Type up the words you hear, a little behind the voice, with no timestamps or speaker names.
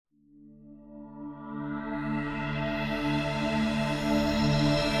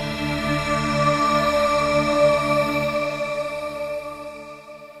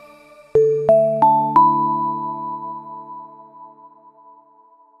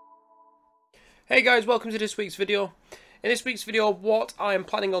Hey guys, welcome to this week's video. In this week's video, what I am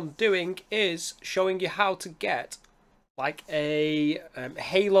planning on doing is showing you how to get like a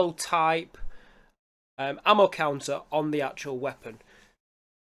Halo type ammo counter on the actual weapon.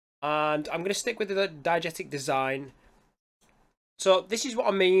 And I'm going to stick with the diegetic design. So this is what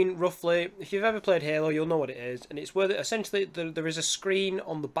I mean roughly. If you've ever played Halo, you'll know what it is. And it's where essentially there is a screen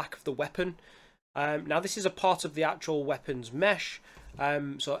on the back of the weapon. Now this is a part of the actual weapon's mesh.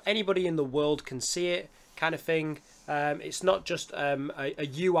 So anybody in the world can see it, kind of thing. It's not just a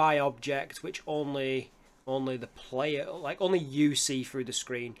UI object which only the player, like only you see through the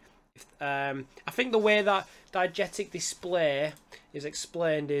screen. I think the way that diegetic display is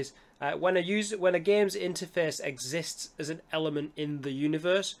explained is when a game's interface exists as an element in the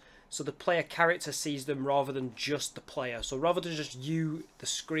universe, so the player character sees them rather than just the player. So rather than just you, the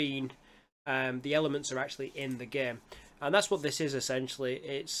screen, the elements are actually in the game. And that's what this is essentially.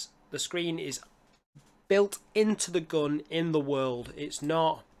 It's the screen is built into the gun in the world. It's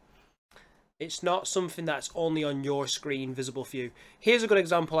not something that's only on your screen visible for you. Here's a good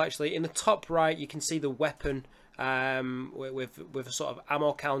example actually. In the top right you can see the weapon with a sort of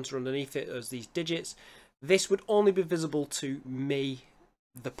ammo counter underneath it as these digits. This would only be visible to me,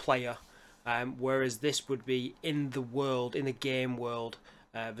 the player, whereas this would be in the world, in the game world,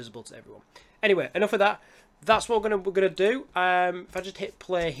 visible to everyone. Anyway, enough of that. That's what we're gonna do. If I just hit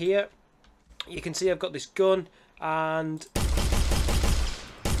play here, you can see I've got this gun, and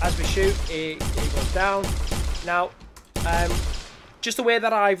as we shoot, it goes down. Now, just the way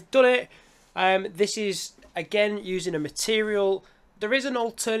that I've done it, this is again using a material. There is an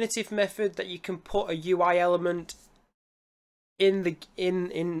alternative method that you can put a UI element in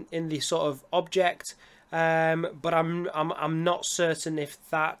the sort of object, but I'm not certain if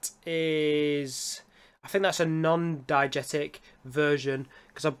that is. I think that's a non-diegetic version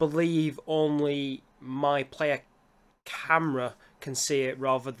because I believe only my player camera can see it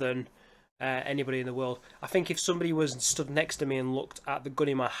rather than anybody in the world. I think if somebody was stood next to me and looked at the gun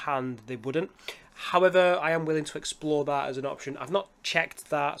in my hand, they wouldn't. However, I am willing to explore that as an option. I've not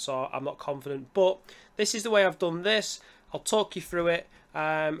checked that, so I'm not confident. But this is the way I've done this. I'll talk you through it,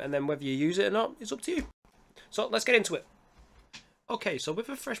 and then whether you use it or not, it's up to you. So let's get into it. Okay, so with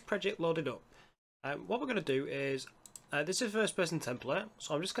a fresh project loaded up, what we're going to do is, this is a first person template,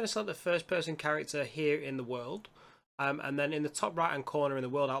 so I'm just going to select the first person character here in the world, and then in the top right hand corner in the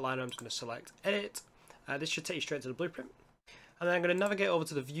world outliner I'm just going to select edit. This should take you straight to the blueprint, and then I'm going to navigate over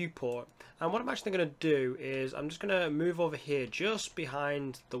to the viewport, and what I'm actually going to do is I'm just going to move over here just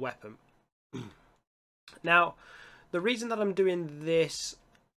behind the weapon. Now the reason that I'm doing this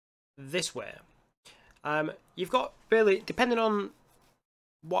way, you've got really, depending on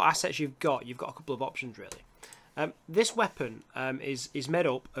what assets you've got a couple of options really. This weapon is made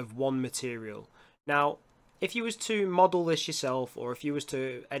up of one material. Now if you was to model this yourself, or if you was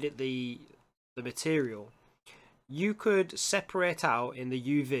to edit the material, you could separate out in the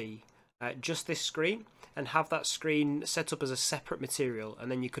UV just this screen and have that screen set up as a separate material,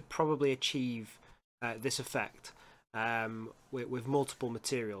 and then you could probably achieve this effect with multiple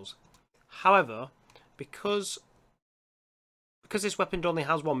materials. However, because this weapon only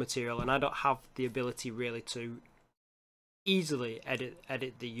has one material and I don't have the ability really to easily edit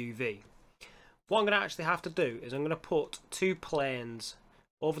the UV, what I'm going to actually have to do is I'm going to put two planes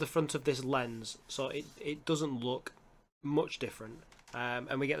over the front of this lens so it doesn't look much different,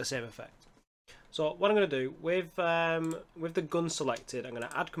 and we get the same effect. So what I'm going to do with the gun selected, I'm going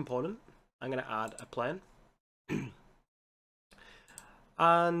to add component, I'm going to add a plane,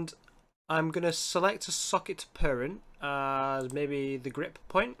 and I'm going to select a socket to parent as maybe the grip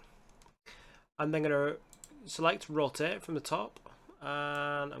point. I'm then going to select rotate from the top,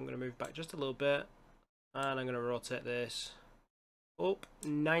 and I'm going to move back just a little bit, and I'm going to rotate this up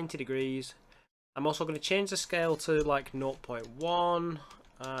 90 degrees. I'm also going to change the scale to like 0.1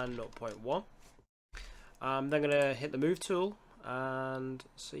 and 0.1. I'm then going to hit the move tool and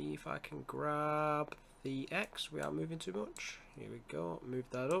see if I can grab the X without moving too much. Here we go, move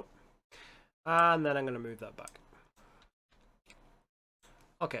that up, and then I'm going to move that back.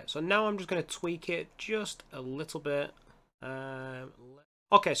 Okay, so now I'm just going to tweak it just a little bit.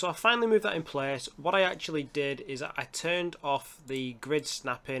 Okay, so I finally moved that in place. What I actually did is I turned off the grid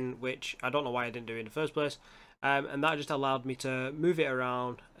snapping, which I don't know why I didn't do in the first place, and that just allowed me to move it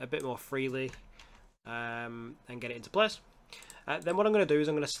around a bit more freely and get it into place. Then what I'm going to do is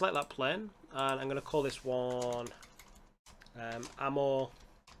I'm going to select that plane, and I'm going to call this one ammo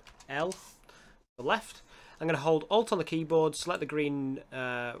L, the left. I'm going to hold Alt on the keyboard, select the green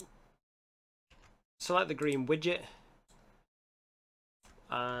widget,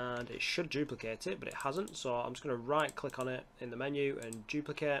 and it should duplicate it, but it hasn't. So I'm just going to right click on it in the menu and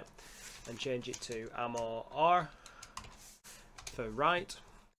duplicate and change it to ammo R for right.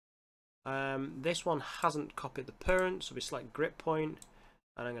 This one hasn't copied the parent, so we select grip point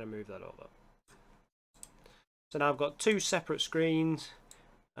and I'm going to move that over. So now I've got two separate screens.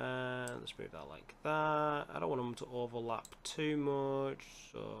 Let's move that like that. I don't want them to overlap too much,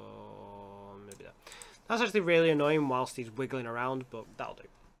 so maybe that. That's actually really annoying whilst he's wiggling around, but that'll do.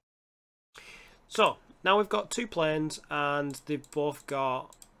 So now we've got two planes and they've both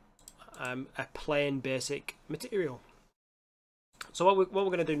got a plain basic material. So what we're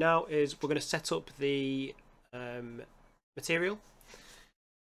going to do now is we're going to set up the material.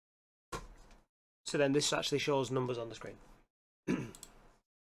 So then this actually shows numbers on the screen.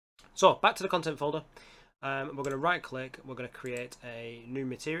 So back to the content folder. We're going to right click. We're going to create a new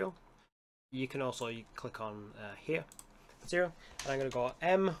material. You can also click on here, material, and I'm going to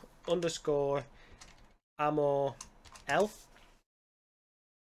go m_ammo L.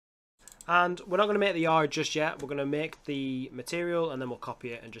 And we're not going to make the R just yet. We're going to make the material and then we'll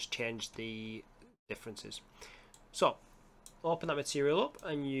copy it and just change the differences. So open that material up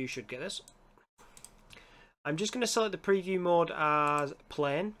and you should get this. I'm just going to select the preview mode as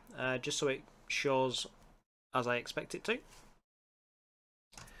plain, just so it shows as I expect it to.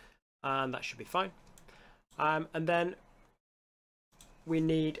 And that should be fine. And then we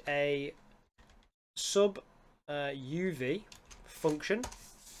need a sub UV function.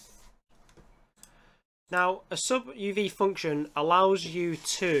 Now, a sub UV function allows you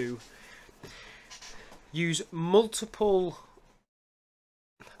to use multiple.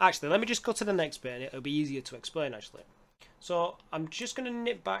 Actually, let me just go to the next bit and it'll be easier to explain actually. So I'm just going to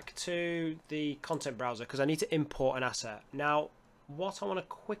nip back to the content browser because I need to import an asset. Now, what I want to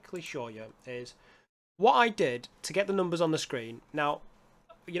quickly show you is what I did to get the numbers on the screen. Now,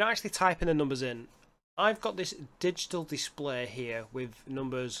 you're not actually typing the numbers in. I've got this digital display here with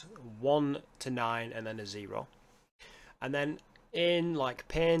numbers 1 to 9 and then a 0. And then in like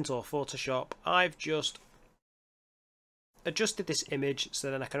Paint or Photoshop, I've just adjusted this image so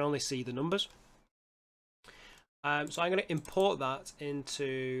then I can only see the numbers. So I'm going to import that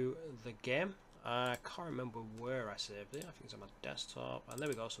into the game. I can't remember where I saved it. I think it's on my desktop. And there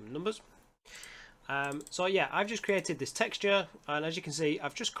we go, some numbers. So yeah, I've just created this texture, and as you can see,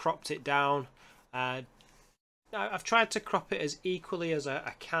 I've just cropped it down. I've tried to crop it as equally as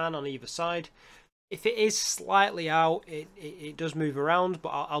I can on either side. If it is slightly out, it does move around, but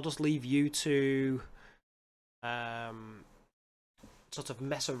I'll just leave you to sort of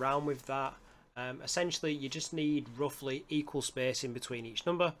mess around with that. Essentially, you just need roughly equal space in between each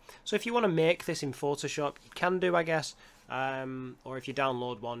number. So if you want to make this in Photoshop, you can do, I guess. Or if you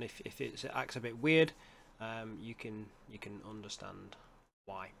download one, if it acts a bit weird, you can understand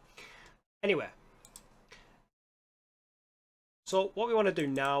why. Anyway, so what we want to do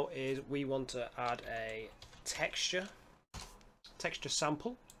now is we want to add a texture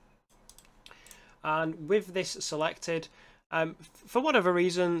sample, and with this selected, for whatever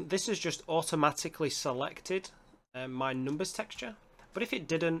reason, this has just automatically selected my numbers texture. But if it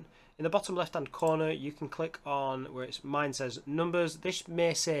didn't, in the bottom left hand corner, you can click on where mine says numbers. This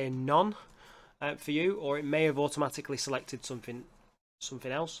may say none for you, or it may have automatically selected something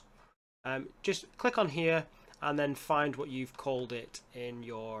else. Just click on here and then find what you've called it in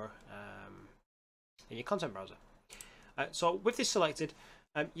your content browser. So with this selected,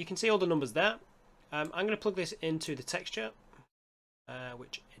 you can see all the numbers there. I'm going to plug this into the texture,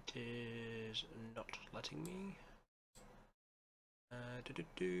 which it is not letting me.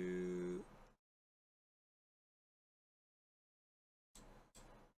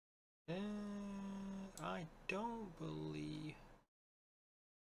 I don't believe.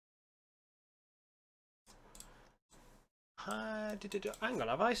 Hang on,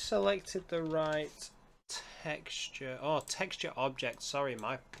 have I selected the right texture? Oh, texture object. Sorry,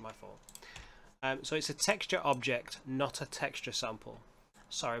 my fault. So it's a texture object, not a texture sample.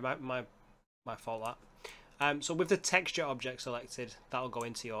 Sorry, my fault that. So with the texture object selected, that'll go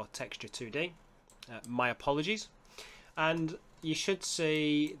into your texture 2D. My apologies. And you should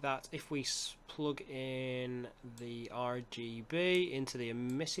see that if we plug in the RGB into the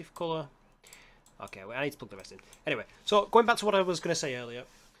emissive color. Okay, well, I need to plug the rest in. Anyway, so going back to what I was going to say earlier,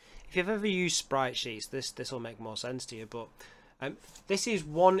 if you've ever used sprite sheets, this will make more sense to you. But this is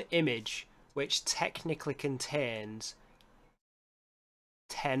one image which technically contains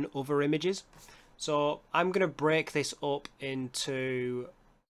 10 other images. So I'm going to break this up into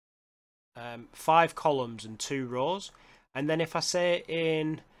 5 columns and 2 rows. And then if I say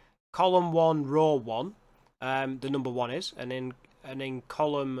in column 1, row 1, the number 1 is, and in and in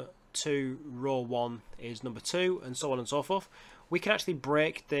column 2 row 1 is number 2, and so on and so forth, we can actually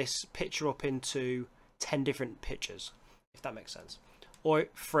break this picture up into 10 different pictures, if that makes sense, or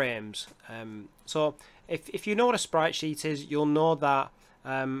frames. So if you know what a sprite sheet is, you'll know that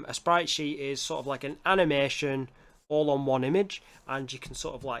a sprite sheet is sort of like an animation all on one image, and you can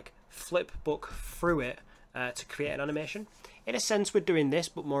sort of like flip book through it to create an animation. In a sense, we're doing this,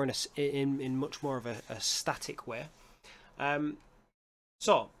 but more in much more of a static way.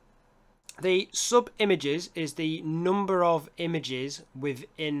 So the sub images is the number of images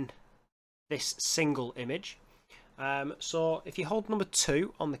within this single image. So if you hold number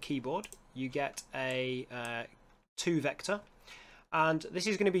 2 on the keyboard, you get a 2 vector, and this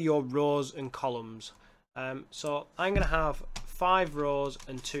is going to be your rows and columns. So I'm going to have 5 rows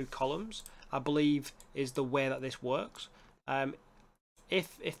and 2 columns, I believe is the way that this works.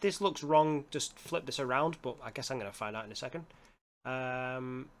 If this looks wrong, just flip this around, but I guess I'm going to find out in a second.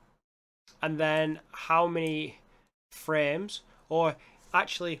 And then how many frames, or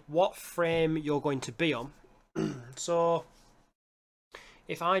actually what frame you're going to be on. So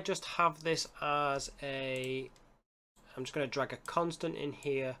if I just have this as a, I'm just going to drag a constant in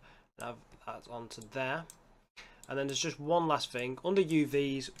here and have that onto there. And then there's just one last thing. Under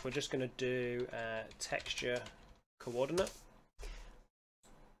UVs, we're just going to do texture coordinate.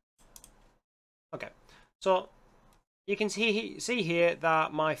 Okay, so you can see here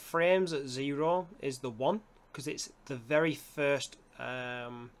that my frames at 0 is the 1, because it's the very first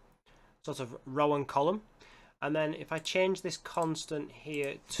sort of row and column. And then if I change this constant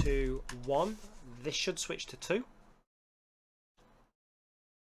here to 1, this should switch to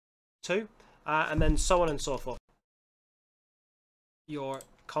 2, and then so on and so forth. Your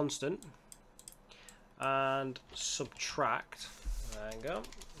constant and subtract. There you go.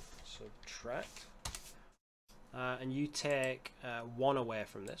 Subtract. And you take 1 away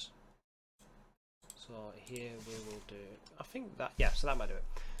from this. So here we will do, I think that, yeah, so that might do it.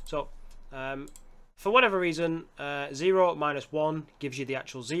 So for whatever reason, 0 minus 1 gives you the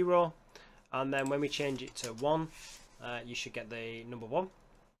actual 0, and then when we change it to 1, you should get the number 1.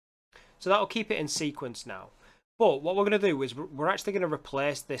 So that'll keep it in sequence now. But what we're going to do is we're actually going to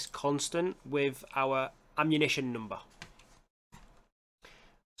replace this constant with our ammunition number.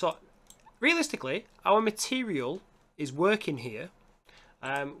 So realistically, our material is working here.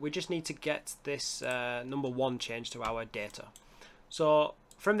 We just need to get this number 1 changed to our data. So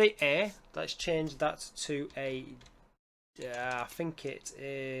from the A, let's change that to a, I think it's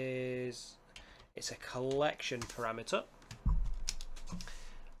a collection parameter.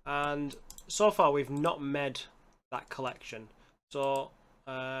 And so far we've not made that collection. So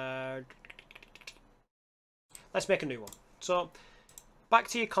let's make a new one. So back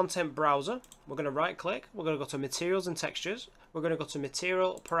to your content browser, we're going to right click, we're going to go to materials and textures, we're going to go to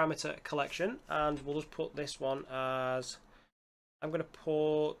material parameter collection, and we'll just put this one as, I'm going to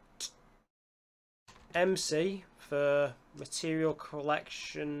put MC for material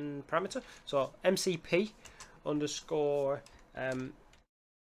collection parameter, so MCP underscore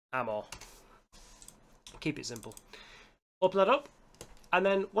ammo. Keep it simple. Open that up, and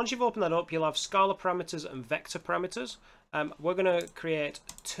then once you've opened that up, you'll have Scala parameters and vector parameters. We're going to create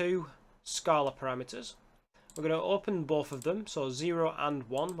 2 Scala parameters. We're going to open both of them, so 0 and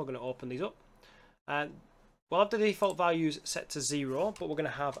 1. We're going to open these up. We'll have the default values set to 0, but we're going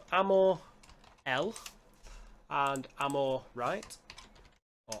to have ammo L and ammo right,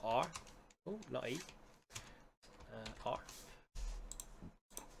 or R. Oh, not E. R.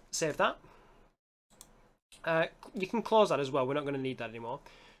 Save that. You can close that as well. We're not going to need that anymore.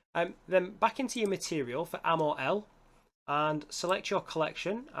 Then back into your material for ammo L, and select your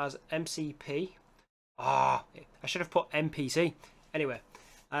collection as MCP. I should have put MPC. Anyway,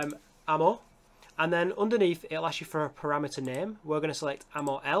 ammo, and then underneath it'll ask you for a parameter name. We're going to select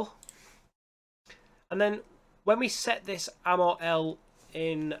ammo L, and then when we set this ammo L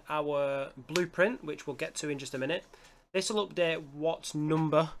in our blueprint, which we'll get to in just a minute, this will update what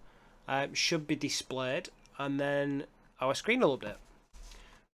number should be displayed, and then our screen will update.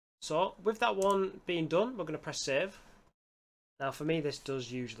 So with that one being done, we're going to press save. Now for me this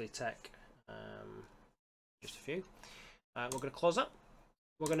does usually take just a few. We're going to close that.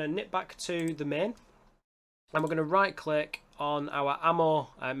 We're going to nip back to the main, and we're going to right click on our ammo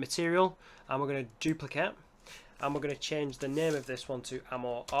material, and we're going to duplicate, and we're going to change the name of this one to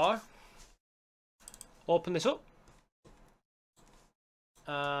ammo R. Open this up,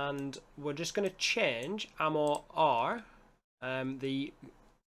 and we're just going to change ammo R, the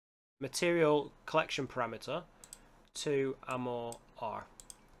material collection parameter, to ammo R.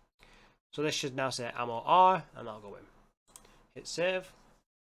 So this should now say ammo R, and I'll go in. hit save,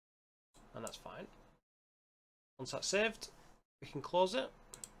 and that's fine. Once that's saved, we can close it.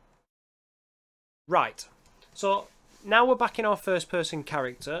 Right, so now we're back in our first person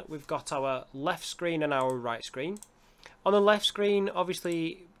character. We've got our left screen and our right screen. On the left screen,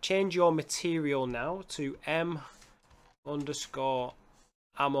 obviously, change your material now to M_ammo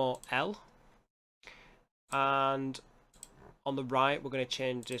L. And on the right, we're going to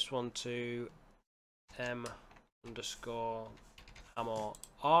change this one to M_ammo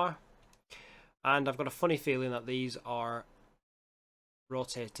R. And I've got a funny feeling that these are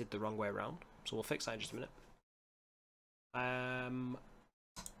rotated the wrong way around. So we'll fix that in just a minute.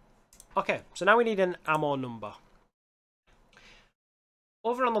 Okay, so now we need an ammo number.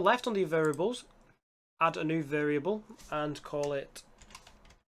 Over on the left under your variables, add a new variable and call it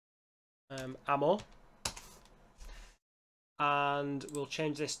ammo. And we'll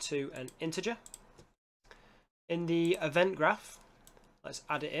change this to an integer. In the event graph, let's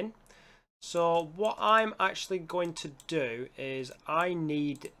add it in. So what I'm actually going to do is I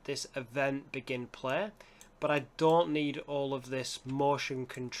need this event begin play, but I don't need all of this motion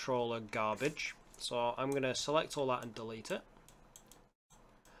controller garbage. So I'm going to select all that and delete it.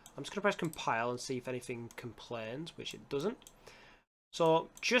 I'm just going to press compile and see if anything complains, which it doesn't. So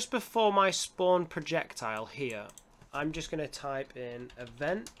just before my spawn projectile here, I'm just going to type in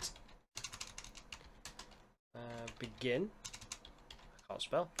event begin. I can't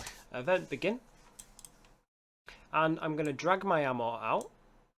spell. Event begin. And I'm going to drag my ammo out.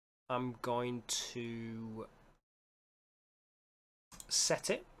 I'm going to set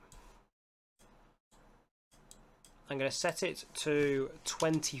it. I'm going to set it to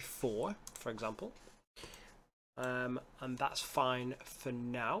 24, for example. And that's fine for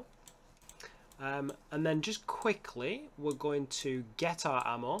now. And then just quickly, we're going to get our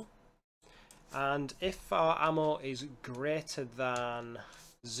ammo. And if our ammo is greater than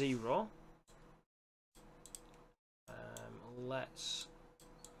 0, let's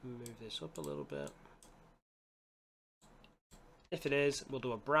move this up a little bit. If it is, we'll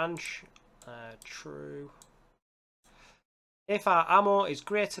do a branch. True. If our ammo is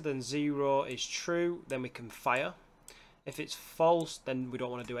greater than 0 is true, then we can fire. If it's false, then we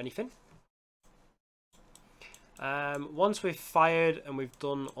don't want to do anything. Once we've fired and we've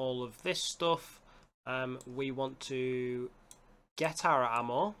done all of this stuff, we want to get our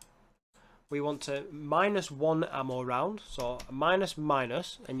ammo. We want to -1 ammo round, so minus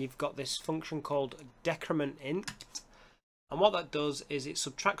minus, and you've got this function called decrement int, and what that does is it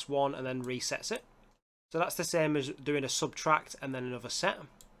subtracts 1 and then resets it. So that's the same as doing a subtract and then another set.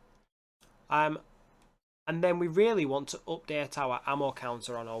 And then we really want to update our ammo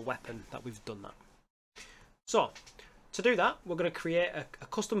counter on our weapon that we've done that. So to do that, we're going to create a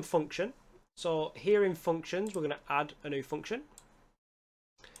custom function. So here in functions, we're going to add a new function.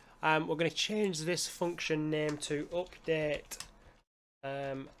 We're going to change this function name to update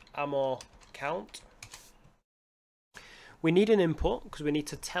ammo count. We need an input because we need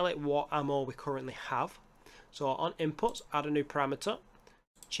to tell it what ammo we currently have. So on inputs, add a new parameter,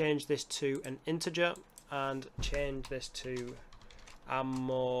 change this to an integer, and change this to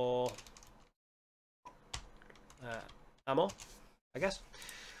ammo, I guess.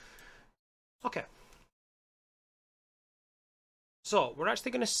 Okay. So we're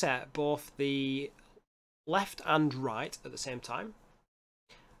actually going to set both the left and right at the same time.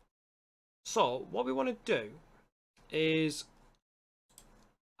 So what we want to do is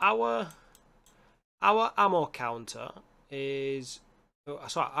our ammo counter is,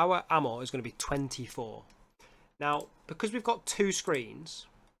 sorry, our ammo is going to be 24. Now, because we've got 2 screens,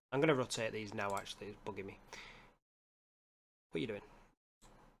 I'm going to rotate these now. Actually, it's bugging me. What are you doing?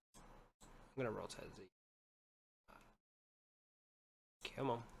 I'm going to rotate these. Come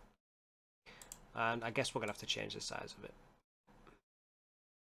on. And I guess we're going to have to change the size of it.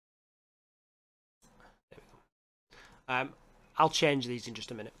 There we go. I'll change these in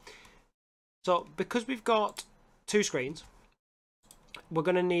just a minute. So because we've got 2 screens, we're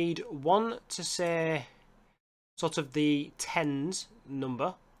going to need one to say sort of the tens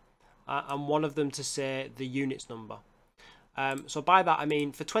number and one of them to say the units number. So by that I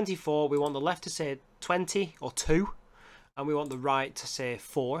mean for 24 we want the left to say 20 or 2 and we want the right to say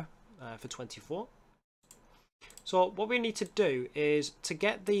 4 for 24. So what we need to do is to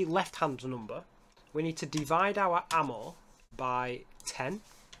get the left hand number we need to divide our ammo by 10.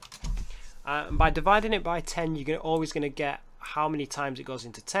 And by dividing it by 10 you're always going to get how many times it goes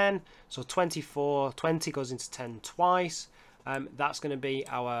into 10. So 24, 20 goes into 10 twice. That's going to be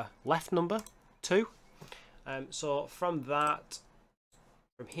our left number 2. So from that,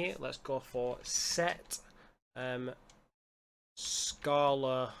 from here let's go for set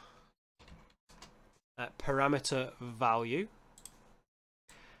Scala parameter value,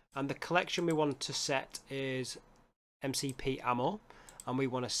 and the collection we want to set is MCP ammo, and we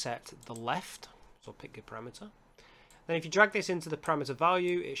want to set the left, so pick your parameter. Then if you drag this into the parameter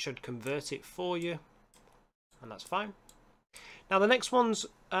value, it should convert it for you, and that's fine. Now the next one's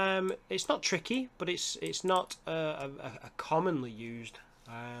it's not tricky, but it's not a commonly used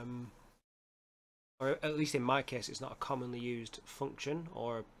or at least in my case it's not a commonly used function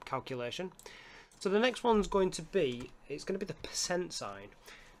or calculation. So the next one's going to be, it's going to be the percent sign,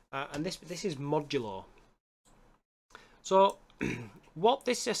 and this is modulo. So what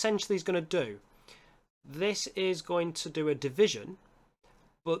this essentially is going to do, this is going to do a division,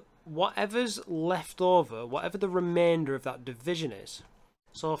 but whatever's left over, whatever the remainder of that division is.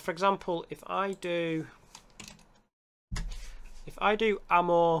 So for example, if I do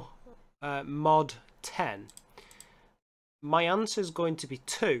ammo mod 10, my answer is going to be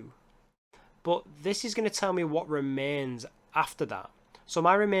 2, but this is going to tell me what remains after that. So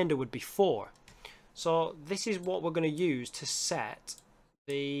my remainder would be 4. So this is what we're going to use to set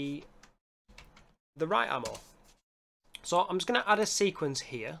the right ammo. So I'm just going to add a sequence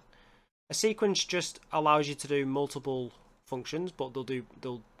here. A sequence just allows you to do multiple functions, but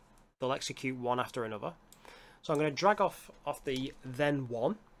they'll execute one after another. So I'm going to drag off the then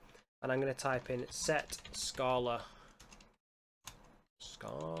one, and I'm going to type in set Scala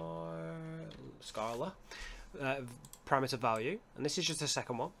parameter value, and this is just the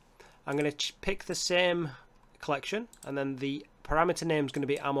second one. I'm going to pick the same collection, and then the parameter name is going to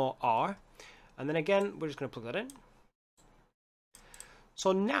be ammo R, and then again we're just going to plug that in.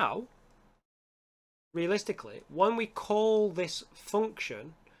 So now, realistically, when we call this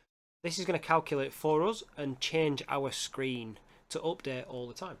function, this is going to calculate for us and change our screen to update all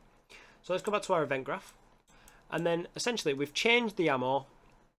the time. So let's go back to our event graph, and then essentially we've changed the ammo.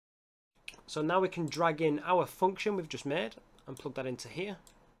 So now we can drag in our function we've just made and plug that into here,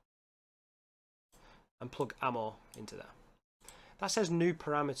 and plug ammo into there. That says new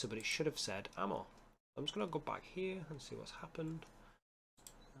parameter, but it should have said ammo. I'm just going to go back here and see what's happened.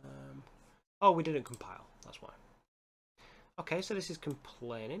 Oh, we didn't compile, that's why. Okay, so this is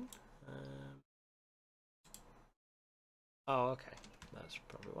complaining. Oh, okay, that's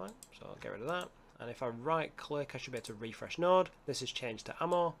probably why. So I'll get rid of that. And if I right click, I should be able to refresh node. This is changed to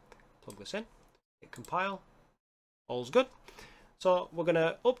ammo. Plug this in, hit compile. All's good. So we're going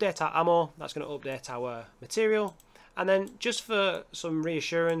to update our ammo. That's going to update our material. And then just for some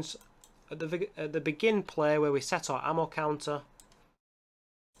reassurance, at the begin play where we set our ammo counter,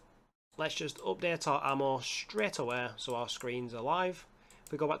 let's just update our ammo straight away so our screen's alive.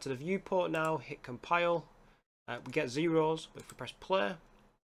 If we go back to the viewport now, hit compile, we get zeros. But if we press play,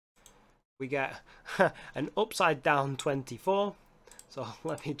 we get an upside down 24. So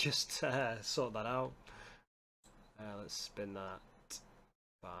let me just sort that out. Let's spin that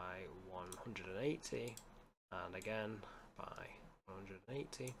by 180, and again by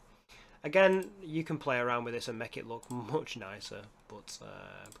 180. Again, you can play around with this and make it look much nicer, but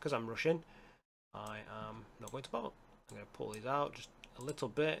because I'm rushing, I am not going to bother. I'm going to pull these out just a little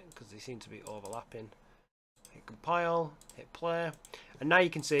bit because they seem to be overlapping. Hit compile, hit play, and now you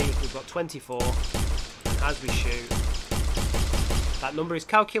can see we've got 24. As we shoot, that number is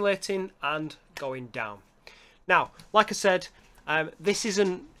calculating and going down. Now, like I said, this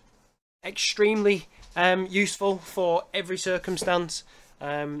isn't extremely useful for every circumstance.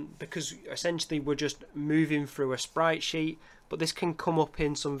 Because essentially we're just moving through a sprite sheet, but this can come up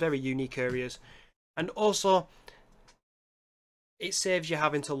in some very unique areas, and also it saves you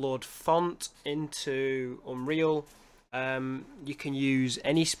having to load font into Unreal. You can use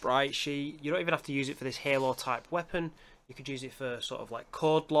any sprite sheet. You don't even have to use it for this Halo type weapon. You could use it for sort of like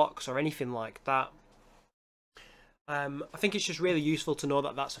code blocks or anything like that. I think it's just really useful to know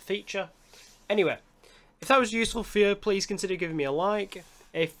that that's a feature. Anyway, if that was useful for you, please consider giving me a like.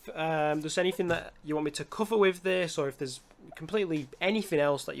 If there's anything that you want me to cover with this, or if there's completely anything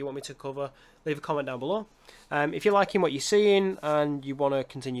else that you want me to cover, leave a comment down below. If you're liking what you're seeing and you want to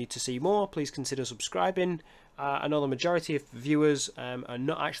continue to see more, please consider subscribing. I know the majority of viewers are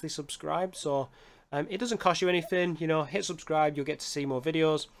not actually subscribed, so it doesn't cost you anything. You know, hit subscribe, you'll get to see more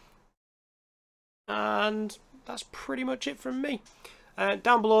videos. And that's pretty much it from me.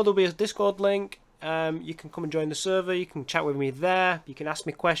 Down below there'll be a Discord link. You can come and join the server, you can chat with me there, you can ask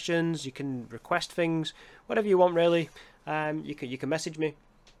me questions, you can request things, whatever you want really. You can message me.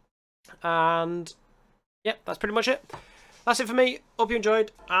 And yeah, that's pretty much it. That's it for me. Hope you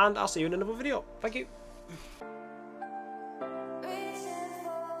enjoyed, and I'll see you in another video. Thank you.